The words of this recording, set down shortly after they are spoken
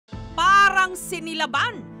parang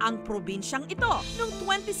sinilaban ang probinsyang ito noong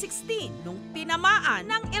 2016 nung tinamaan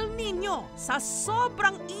ng El Nino. Sa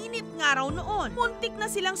sobrang init nga raw noon, muntik na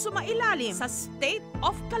silang sumailalim sa state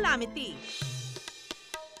of calamity.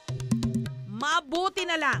 Mabuti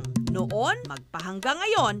na lang, noon magpahanggang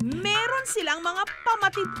ngayon, meron silang mga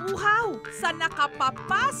pamatipuhaw sa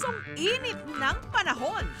nakapapasong init ng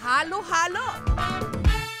panahon. Halo-halo!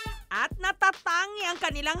 At natatangi ang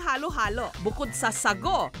kanilang halo-halo. Bukod sa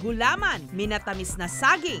sago, gulaman, minatamis na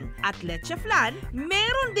saging at leche flan,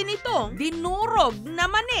 meron din itong dinurog na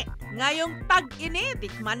mani. Ngayong tag-init,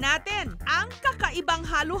 tikman natin ang kakaibang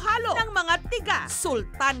halo-halo ng mga tiga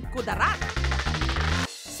Sultan Kudarat.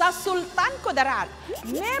 Sa Sultan Kudarat,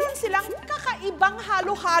 meron silang kakaibang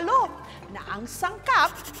halo-halo na ang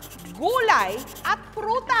sangkap, gulay at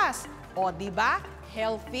prutas. O diba?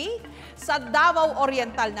 Healthy? Sa Davao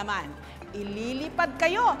Oriental naman, ililipad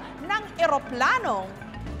kayo ng eroplanong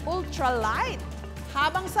ultralight.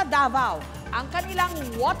 Habang sa Davao, ang kanilang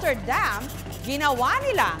water dam, ginawa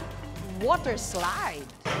nilang water slide.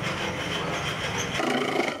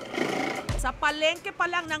 Sa palengke pa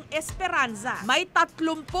lang ng Esperanza, may 30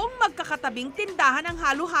 magkakatabing tindahan ng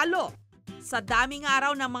halo-halo. Sa daming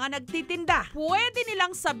araw ng mga nagtitinda, pwede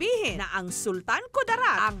nilang sabihin na ang Sultan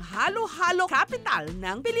Kudarat ang halo-halo capital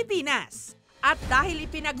ng Pilipinas. At dahil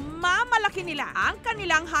ipinagmamalaki nila ang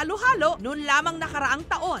kanilang halo-halo, noon lamang nakaraang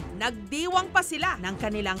taon, nagdiwang pa sila ng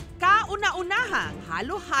kanilang kauna-unahang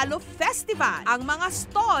halo-halo festival, ang mga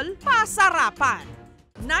stall pasarapan.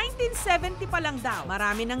 1970 pa lang daw,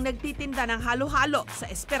 marami nang nagtitinda ng halo-halo sa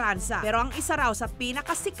Esperanza. Pero ang isa raw sa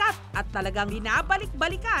pinakasikat at talagang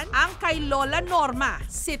binabalik-balikan ang kay Lola Norma,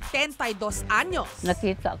 72 anyos.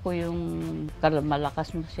 Nakita ko yung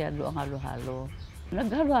malakas masyado ang halo-halo.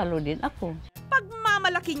 Naghalo-halo din ako.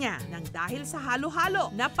 Pagmamalaki niya nang dahil sa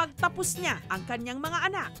halo-halo na pagtapos niya ang kanyang mga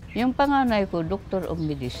anak. Yung panganay ko, Doctor of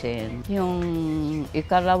Medicine. Yung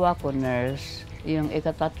ikalawa ko, nurse. Yung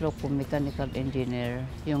ikatatlo ko, mechanical engineer.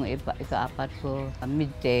 Yung ikaapat ko,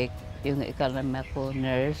 midtech. Yung ikalama ko,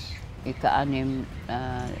 nurse. Ika-anim,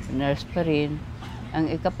 nurse pa rin. Ang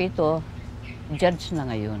ikapito, judge na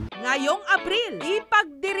ngayon. Ngayong Abril,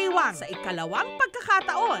 ipagdiriwang sa ikalawang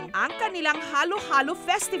pagkakataon ang kanilang halo-halo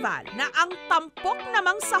festival na ang tampok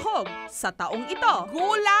namang sahog sa taong ito,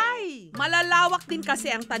 gulay! Malalawak din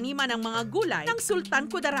kasi ang taniman ng mga gulay ng Sultan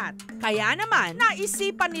Kudarat. Kaya naman,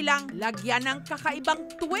 naisipan nilang lagyan ng kakaibang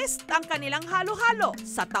twist ang kanilang halo-halo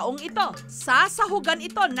sa taong ito. Sasahugan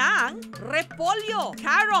ito ng repolyo,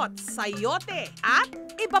 carrot, sayote at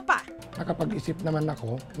iba pa. Nakapag-isip naman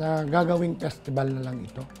ako na gagawing festival na lang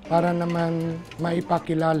ito para naman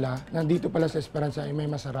maipakilala na dito pala sa Esperanza ay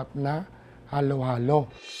may masarap na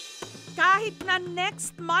halo-halo. Kahit na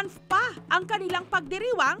next month pa ang kanilang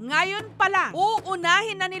pagdiriwang, ngayon pa lang,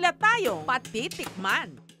 uunahin na nila tayo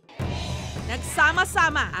patitikman.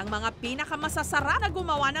 Nagsama-sama ang mga pinakamasasarap na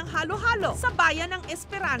gumawa ng halo-halo sa bayan ng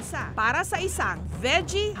Esperanza para sa isang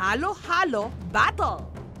veggie halo-halo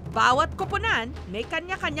battle. Bawat koponan may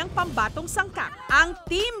kanya-kanyang pambatong sangkap. Ang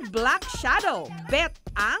Team Black Shadow bet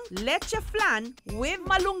ang leche flan with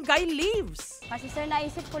malunggay leaves. Kasi sir,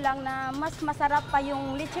 naisip ko lang na mas masarap pa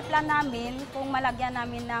yung leche flan namin kung malagyan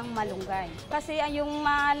namin ng malunggay. Kasi yung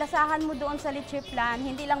malasahan mo doon sa leche flan,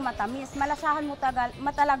 hindi lang matamis, malasahan mo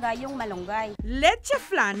talaga yung malunggay. Leche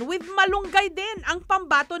flan with malunggay din ang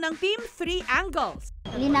pambato ng Team 3 Angles.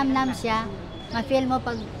 Linamnam siya, ma-feel mo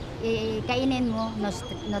pag kainin mo,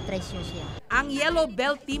 nutritious siya. Ang Yellow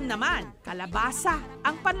Bell Team naman, kalabasa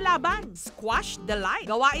ang panlaban. Squash Delight.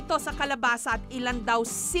 Gawa ito sa kalabasa at ilan daw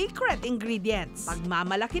secret ingredients.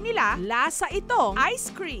 Pagmamalaki nila, lasa itong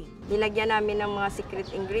ice cream. Nilagyan namin ng mga secret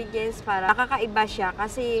ingredients para nakakaiba siya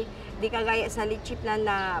kasi di kagaya sa lychee flan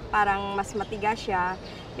na parang mas matigas siya.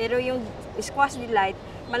 Pero yung Squash Delight,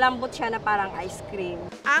 malambot siya na parang ice cream.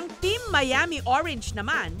 Ang Team Miami Orange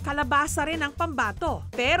naman, kalabasa rin ang pambato.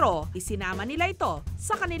 Pero isinama nila ito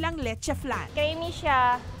sa kanilang leche flan. Creamy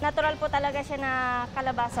siya, natural po talaga siya na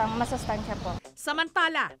kalabasa, masustansya po.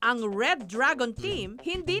 Samantala, ang Red Dragon Team,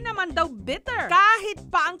 hindi naman daw bitter. Kahit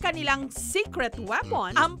pa ang kanilang secret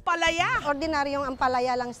weapon, ampalaya. Ordinaryong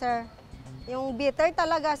ampalaya lang, sir. Yung bitter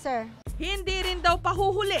talaga, sir. Hindi rin daw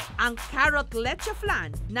pahuhuli ang carrot leche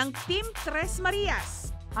flan ng Team Tres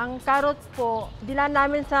Marias. Ang carrot po, dilan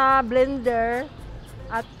namin sa blender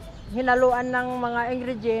at hinaluan ng mga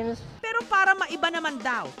ingredients. Pero para maiba naman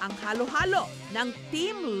daw ang halo-halo ng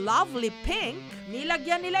Team Lovely Pink,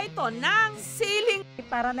 nilagyan nila ito ng siling.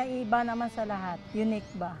 Para naiba naman sa lahat, unique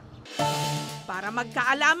ba? Para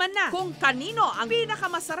magkaalaman na kung kanino ang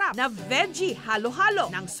pinakamasarap na veggie halo-halo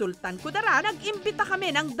ng Sultan Kudarat, nag-imbita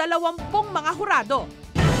kami ng 20 mga hurado.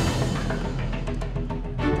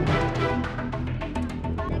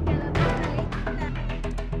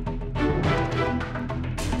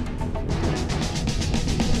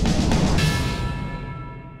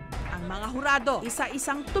 Ang mga hurado,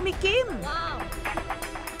 isa-isang tumikim.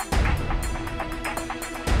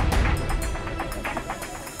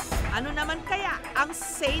 Ano naman kaya ang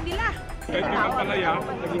say nila? Kahit yung kapalaya,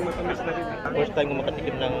 naging matamis na rin. First time ko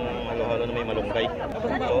makatikim ng halo-halo na may malunggay.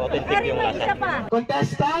 So, authentic yung lasa.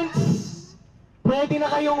 Contestants, pwede na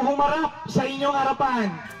kayong humarap sa inyong harapan.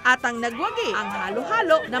 At ang nagwagi, ang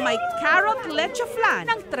halo-halo na may carrot leche flan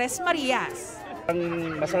ng Tres Marias.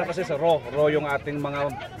 Ang masarap kasi sa raw yung ating mga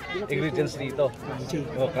ingredients dito. Crunchy.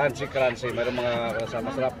 Mayroong mga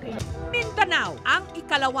masarap. Mindanao, ang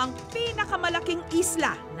ikalawang pinakamalaking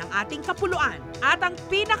isla ng ating kapuluan at ang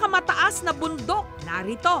pinakamataas na bundok.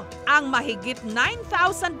 Narito, ang mahigit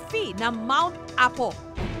 9,000 feet na Mount Apo.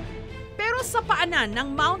 Pero sa paanan ng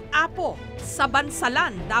Mount Apo, sa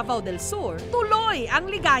Bansalan, Davao del Sur, tuloy ang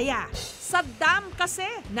ligaya. Sa dam kasi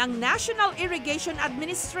ng National Irrigation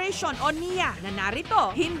Administration o NIA na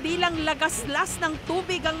narito, hindi lang lagaslas ng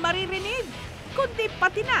tubig ang maririnig, kundi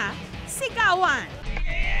pati na sigawan.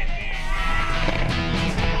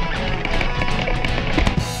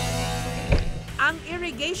 Ang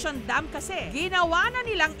irrigation dam kasi, ginawa na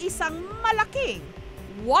nilang isang malaking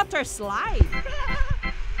water slide.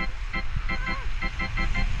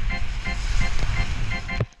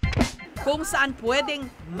 Kung saan pwedeng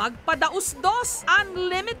magpadaos-dos,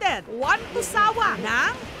 unlimited, one to sawa,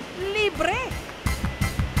 ng libre.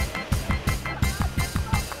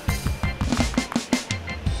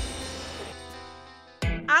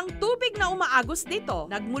 Ang tubig na umaagos dito,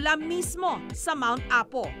 nagmula mismo sa Mount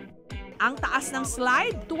Apo. Ang taas ng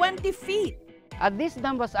slide, 20 feet. This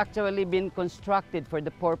dam was actually been constructed for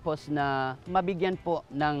the purpose na mabigyan po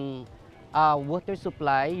ng water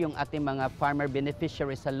supply yung ating mga farmer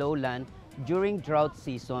beneficiaries sa lowland during drought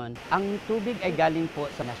season. Ang tubig ay galing po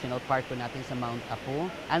sa National Park po natin sa Mount Apo,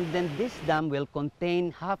 and then this dam will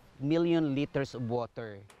contain 500,000 liters of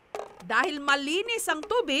water. Dahil malinis ang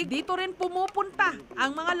tubig, dito rin pumupunta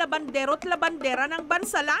ang mga labandero at labandera ng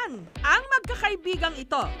Bansalan. Ang magkakaibigang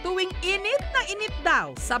ito, tuwing init na init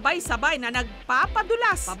daw, sabay-sabay na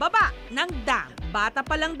nagpapadulas pababa ng dam. Bata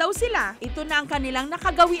pa lang daw sila, ito na ang kanilang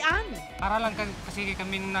nakagawian. Para lang kasi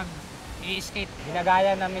kami nag-i-skate.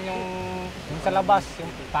 Ginagaya namin yung sa labas, yung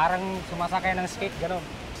parang sumasakay ng skate, gano'n.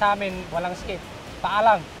 Sa amin, walang skate, paa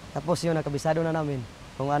lang. Tapos yun, nakabisado na namin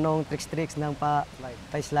kung anong tricks ng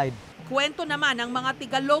pa-slide. Kwento naman ng mga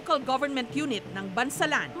tiga-local government unit ng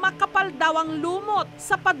Bansalan, makapal daw ang lumot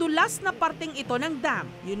sa padulas na parting ito ng dam.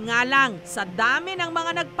 Yun nga lang, sa dami ng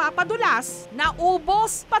mga nagpapadulas,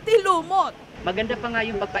 naubos pati lumot. Maganda pa nga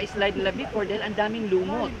yung pagpa-slide nila before dahil ang daming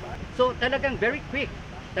lumot. So talagang very quick.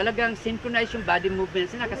 Talagang synchronize yung body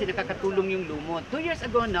movements nila kasi nakakatulong yung lumot. 2 years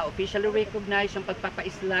ago na officially recognized yung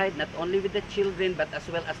pagpapa-slide not only with the children but as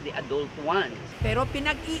well as the adult ones. Pero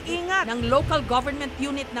pinag-iingat ng local government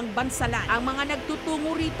unit ng Bansalan ang mga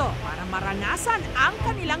nagtutungo rito para maranasan ang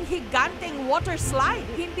kanilang higanteng water slide.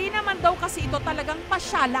 Hindi naman daw kasi ito talagang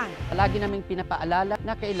pasyalan. Lagi naming pinapaalala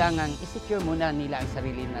na kailangan i-secure muna nila ang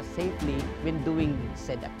sarili na safely when doing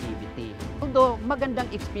said activity. Although magandang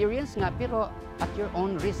experience nga pero at your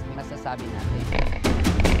own risk, masasabi natin.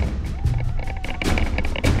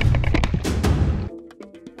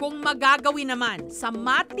 Kung magagawin naman sa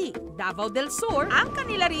Mati, Davao del Sur, ang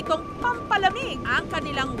kanila ritong pampalamig, ang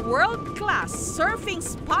kanilang world-class surfing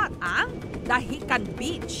spot, ang Dahican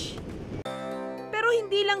Beach. Pero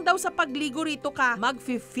hindi lang daw sa pagligo rito ka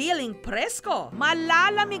mag-feeling presko.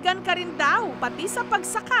 Malalamigan ka rin daw, pati sa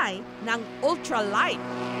pagsakay ng ultralight.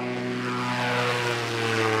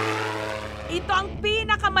 Ito ang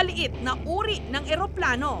pinakamaliit na uri ng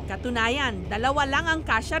eroplano. Katunayan, 2 lang ang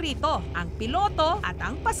kasya rito, ang piloto at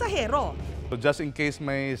ang pasahero. So just in case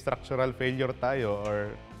may structural failure tayo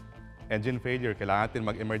or engine failure, kailangan natin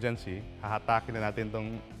mag-emergency, hahatakin na natin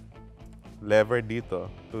itong lever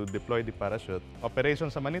dito to deploy the parachute.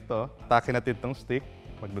 Operation sa manito, hatakin natin itong stick,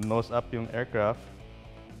 mag-nose up yung aircraft.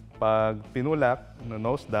 Pag pinulak,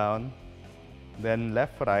 nose down, then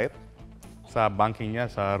left-right, sa banking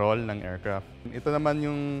niya, sa roll ng aircraft. Ito naman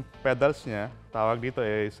yung pedals niya, tawag dito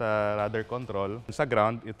sa rudder control. Sa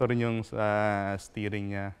ground, ito rin yung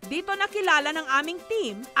steering niya. Dito nakilala ng aming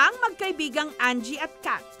team ang magkaibigang Angie at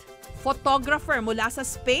Kat. Photographer mula sa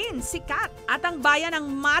Spain, si Kat. At ang bayan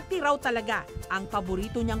ng Mati raw talaga ang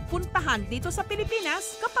paborito niyang puntahan dito sa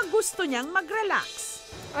Pilipinas kapag gusto niyang mag-relax.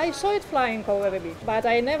 I saw it flying already, but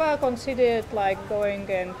I never considered like going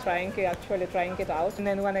and trying it out. And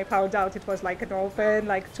then when I found out it was like an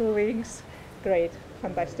open, like 2 wings, great.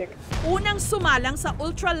 fantastic. Unang sumalang sa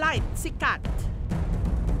ultralight si Kat.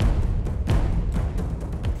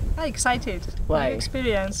 I'm excited. Why?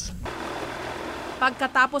 Experience.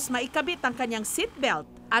 Pagkatapos maikabit ang kanyang seatbelt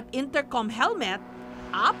at intercom helmet,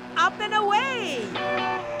 up and away!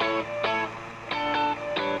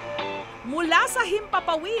 Mula sa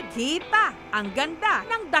himpapawid, kita ang ganda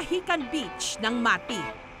ng Dahican Beach ng Mati.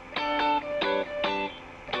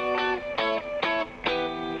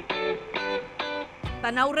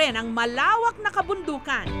 Tanaw rin ang malawak na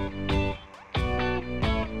kabundukan.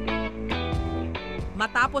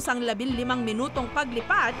 Matapos ang 15 minutong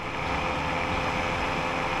paglipad,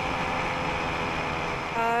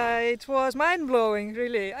 It was mind-blowing,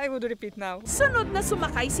 really. I would repeat now. Sunod na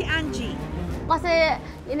sumakay si Angie. Kasi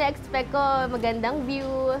ina-expect ko magandang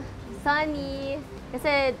view, sunny.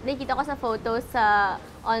 Kasi nakita ko sa photos sa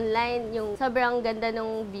online, yung sobrang ganda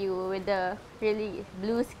ng view with the really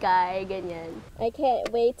blue sky, ganyan. I can't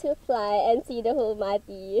wait to fly and see the whole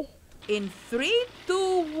Mati. In 3,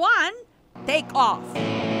 2, 1, take off!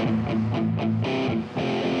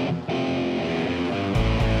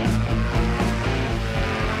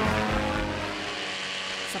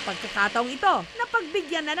 Sa pagkakataong ito,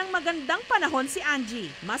 napagbigyan na ng magandang panahon si Angie.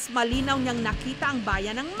 Mas malinaw niyang nakita ang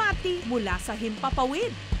bayan ng Mati mula sa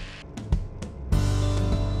himpapawid.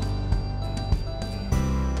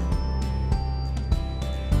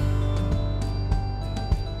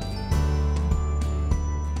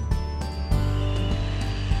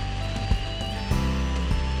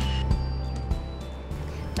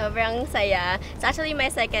 Sobrang saya. It's actually my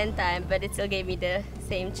second time, but it still gave me the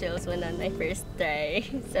same chills when on my first try.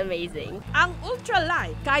 It's amazing. Ang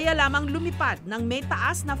ultralight kaya lamang lumipad ng may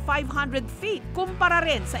taas na 500 feet. Kumpara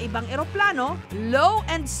rin sa ibang eroplano, low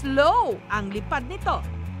and slow ang lipad nito.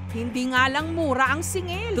 Hindi nga lang mura ang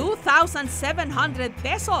singil, 2,700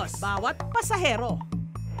 pesos bawat pasahero.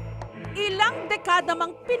 Ilang dekada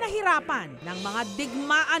mang pinahirapan ng mga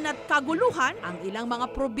digmaan at kaguluhan ang ilang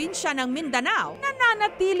mga probinsya ng Mindanao,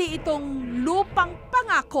 nananatili itong lupang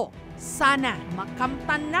pangako. Sana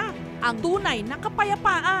makamtan na ang tunay na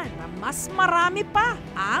kapayapaan na mas marami pa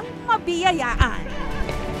ang mabiyayaan.